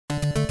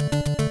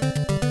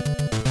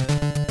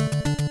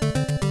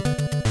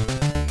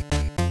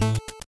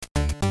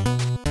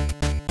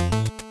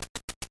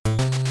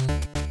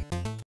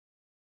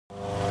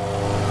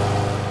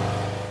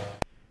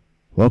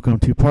Welcome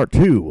to part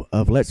 2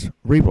 of Let's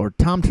Replay, or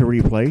Time to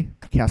Replay,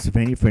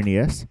 Castlevania for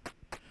NES.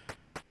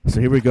 So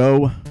here we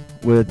go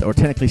with, or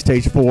technically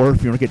stage 4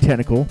 if you want to get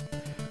technical,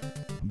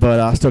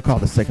 but I still call it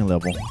the second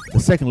level. The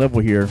second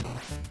level here,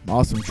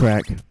 awesome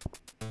track,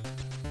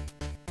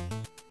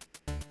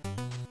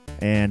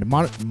 and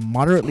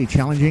moderately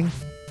challenging.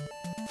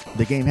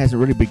 The game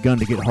hasn't really begun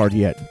to get hard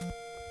yet.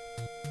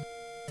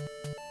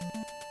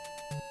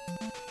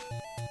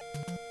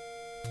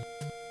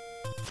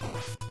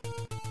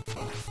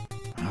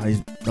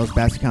 Those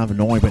bats are kind of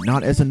annoying, but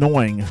not as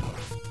annoying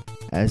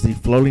as the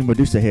floating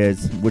Medusa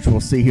heads, which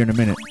we'll see here in a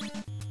minute.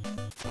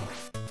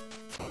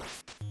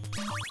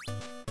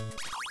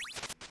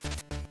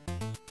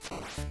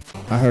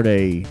 I heard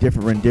a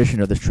different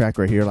rendition of this track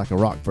right here, like a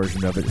rock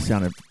version of it. It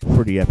sounded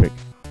pretty epic.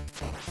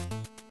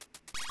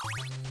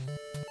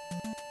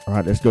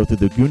 Alright, let's go through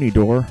the Goonie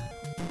door.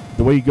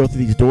 The way you go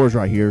through these doors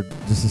right here,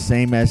 just the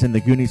same as in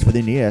the Goonies for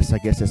the NES. I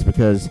guess that's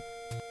because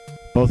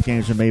both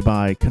games are made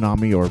by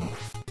Konami, or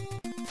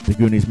the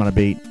Goonies might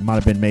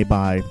have been made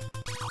by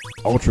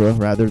Ultra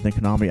rather than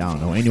Konami. I don't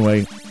know.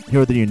 Anyway,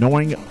 here are the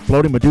annoying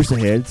floating Medusa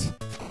heads.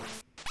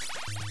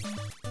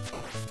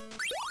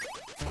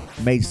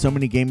 Made so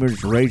many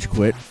gamers rage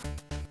quit.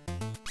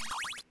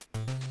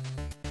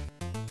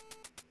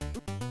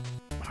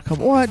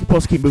 Come on, you're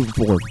supposed to keep moving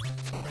forward.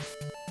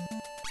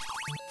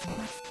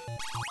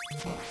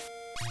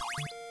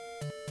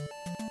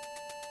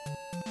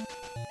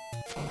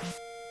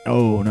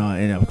 Oh no,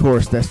 and of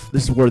course this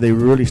is where they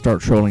really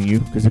start trolling you,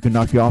 because they can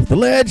knock you off the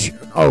ledge.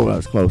 Oh, that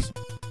was close.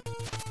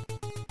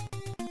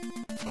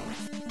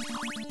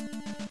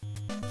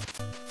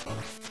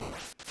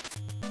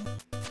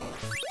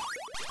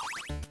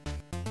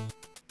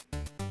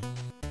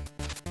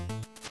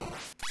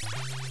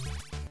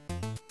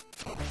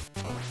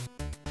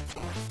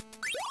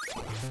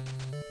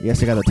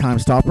 Yes, I got a time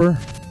stopper,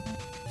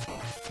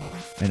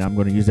 and I'm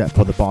going to use that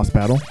for the boss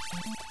battle.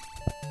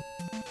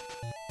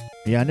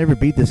 Yeah, I never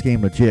beat this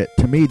game legit.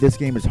 To me, this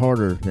game is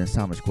harder than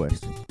Simon's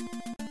Quest.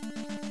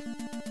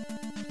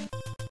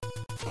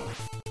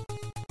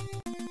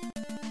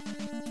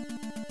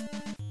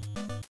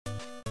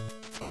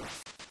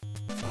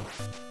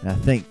 And I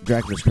think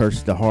Dracula's Curse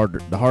is the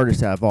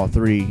hardest out of all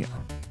three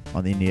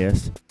on the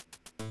NES.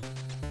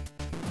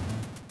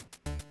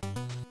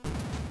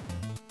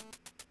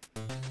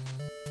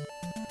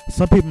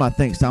 Some people might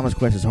think Simon's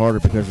Quest is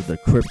harder because of the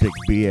cryptic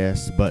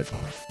BS, but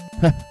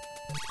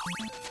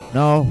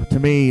no, to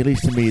me, at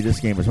least to me, this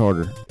game is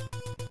harder.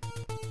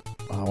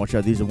 Watch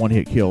out, these are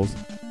one-hit kills.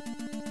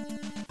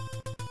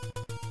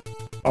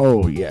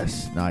 Oh,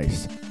 yes,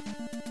 nice.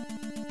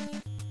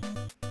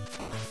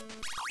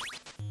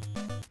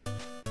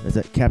 There's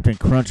that Captain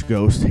Crunch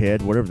ghost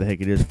head, whatever the heck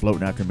it is,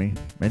 floating after me.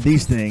 And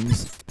these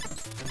things,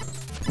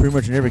 pretty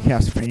much in every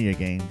Castlevania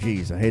game.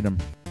 Jeez, I hate them.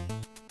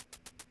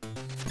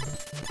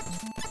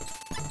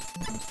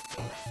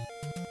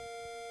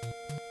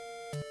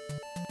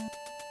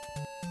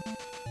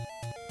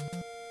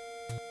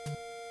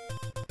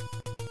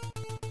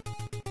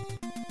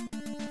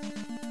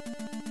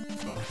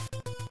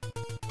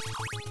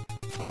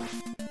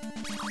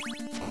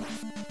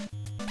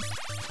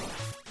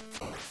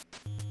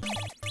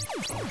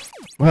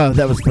 Well,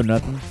 that was for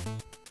nothing.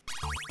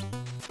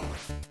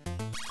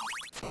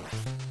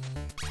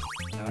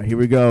 Here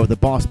we go, the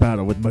boss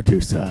battle with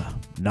Medusa,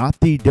 not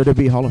the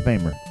WWE Hall of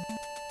Famer.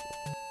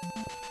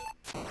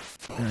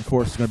 And of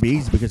course, it's going to be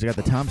easy because I got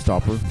the time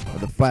stopper, or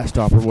the flash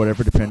stopper,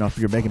 whatever, depending on if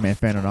you're a Mega Man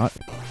fan or not.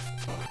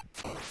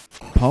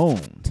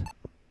 Pwned.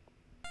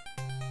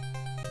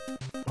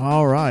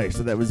 Alright,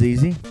 so that was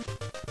easy.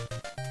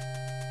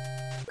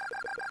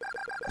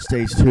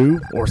 Stage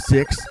 2, or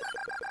 6,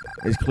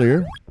 is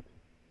clear.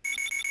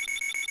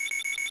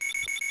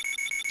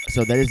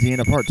 So that is the end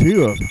of part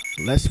 2 of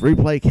Let's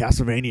Replay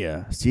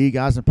Castlevania. See you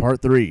guys in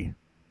part 3.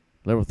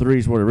 Level 3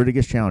 is where it really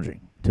gets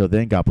challenging. Till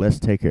then, God bless.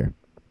 Take care.